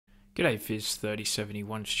G'day Phys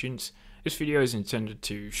 3071 students. This video is intended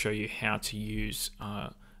to show you how to use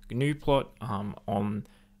gnuplot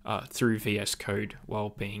through VS Code while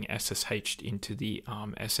being SSH'd into the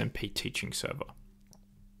smp-teaching server.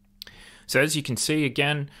 So as you can see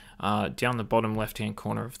again, down the bottom left hand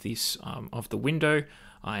corner of this of the window,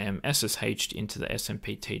 I am SSH'd into the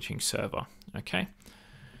smp-teaching server. Okay.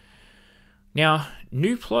 Now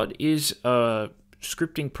gnuplot is a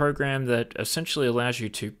scripting program that essentially allows you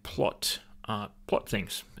to plot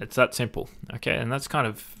things. It's that simple, okay? And that's kind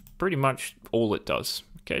of pretty much all it does.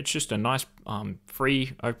 Okay, it's just a nice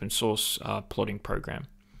free open source plotting program.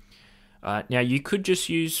 Now you could just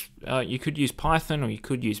use Python, or you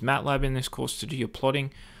could use MATLAB in this course to do your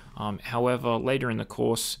plotting. However, later in the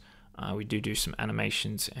course we do some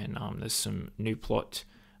animations, and there's some gnuplot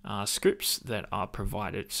scripts that are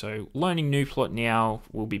provided. So learning gnuplot now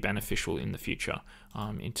will be beneficial in the future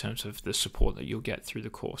in terms of the support that you'll get through the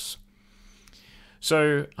course.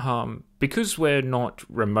 So because we're not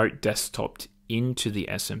remote desktoped into the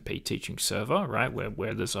smp-teaching server, right,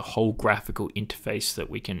 where there's a whole graphical interface that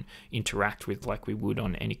we can interact with like we would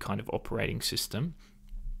on any kind of operating system,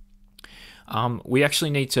 we actually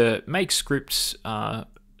need to make scripts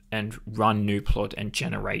and run gnuplot and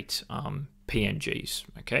generate PNGs,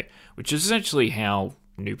 okay, which is essentially how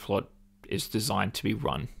gnuplot is designed to be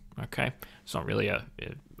run. Okay, it's not really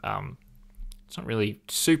it's not really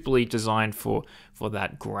superly designed for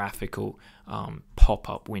that graphical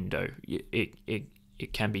pop-up window.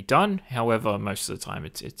 It can be done, however, most of the time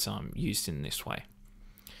it's used in this way.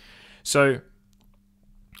 So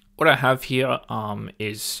what I have here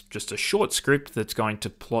is just a short script that's going to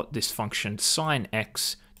plot this function sin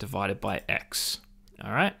x divided by x.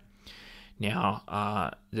 All right.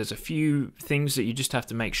 Now, there's a few things that you just have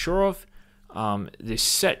to make sure of. This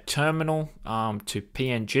set terminal to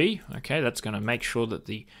PNG, okay, that's going to make sure that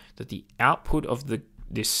the output of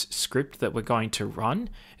this script that we're going to run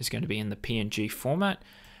is going to be in the PNG format.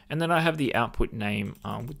 And then I have the output name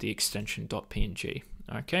with the extension .png,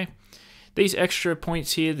 okay. These extra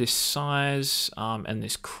points here, this size and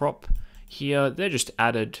this crop here, they're just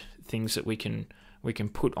added things that we can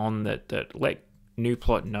put on that let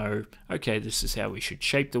gnuplot know, okay, this is how we should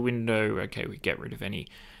shape the window. Okay, we get rid of any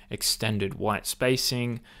extended white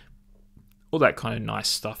spacing, all that kind of nice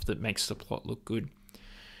stuff that makes the plot look good.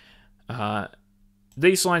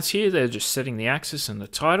 These lines here, they're just setting the axis and the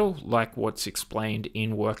title, like what's explained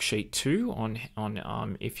in worksheet 2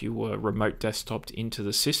 on if you were remote desktoped into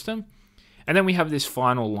the system. And then we have this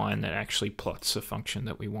final line that actually plots the function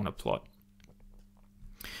that we want to plot.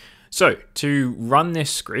 So to run this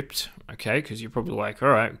script, okay, because you're probably like, all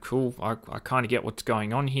right, cool, I kind of get what's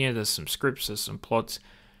going on here. There's some scripts, there's some plots.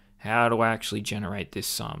 How do I actually generate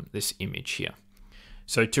this this image here?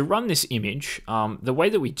 So to run this image, the way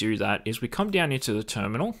that we do that is we come down into the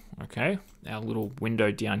terminal, okay, our little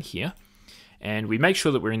window down here, and we make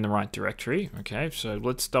sure that we're in the right directory, okay. So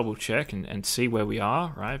let's double check and see where we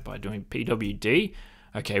are, right, by doing pwd.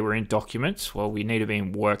 Okay, we're in documents. Well, we need to be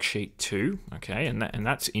in worksheet 2, okay, and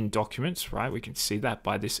that's in documents, right? We can see that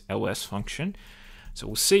by this ls function. So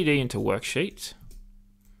we'll cd into worksheet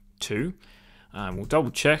 2. We'll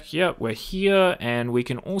double check. Yeah, we're here, and we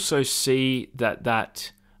can also see that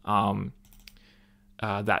that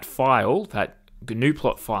file, that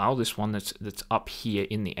gnuplot file, this one that's up here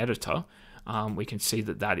in the editor, we can see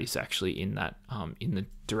that is actually in that in the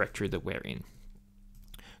directory that we're in.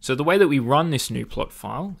 So the way that we run this gnuplot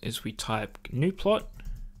file is we type gnuplot,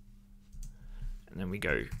 and then we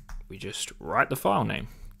just write the file name,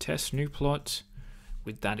 test gnuplot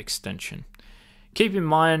with that extension. Keep in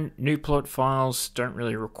mind, gnuplot files don't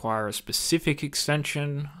really require a specific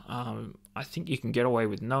extension. I think you can get away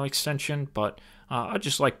with no extension, but I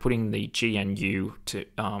just like putting the GNU to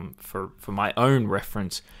for my own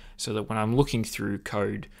reference, so that when I'm looking through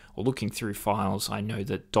code or looking through files, I know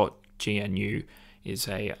that .gnu is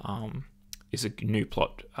a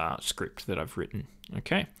gnuplot script that I've written.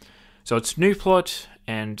 Okay, so it's gnuplot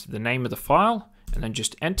and the name of the file, and then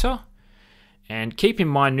just enter. And keep in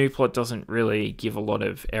mind, gnuplot doesn't really give a lot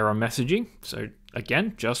of error messaging. So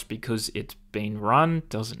again, just because it's been run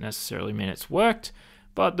doesn't necessarily mean it's worked.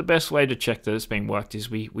 But the best way to check that it's been worked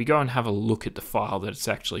is we go and have a look at the file that it's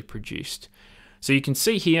actually produced. So you can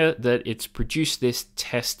see here that it's produced this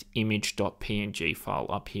testimage.png file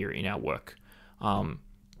up here in our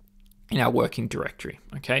working directory,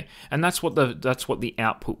 okay, and that's what the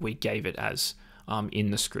output we gave it as in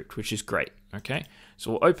the script, which is great. Okay,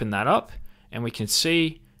 so we'll open that up, and we can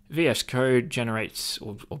see VS Code generates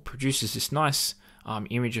or produces this nice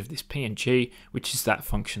image of this PNG, which is that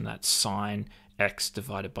function, that sin x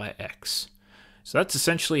divided by x. So that's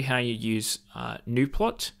essentially how you use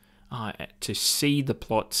gnuplot to see the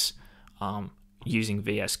plots using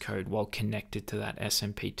VS Code while connected to that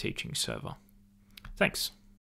SMP teaching server. Thanks.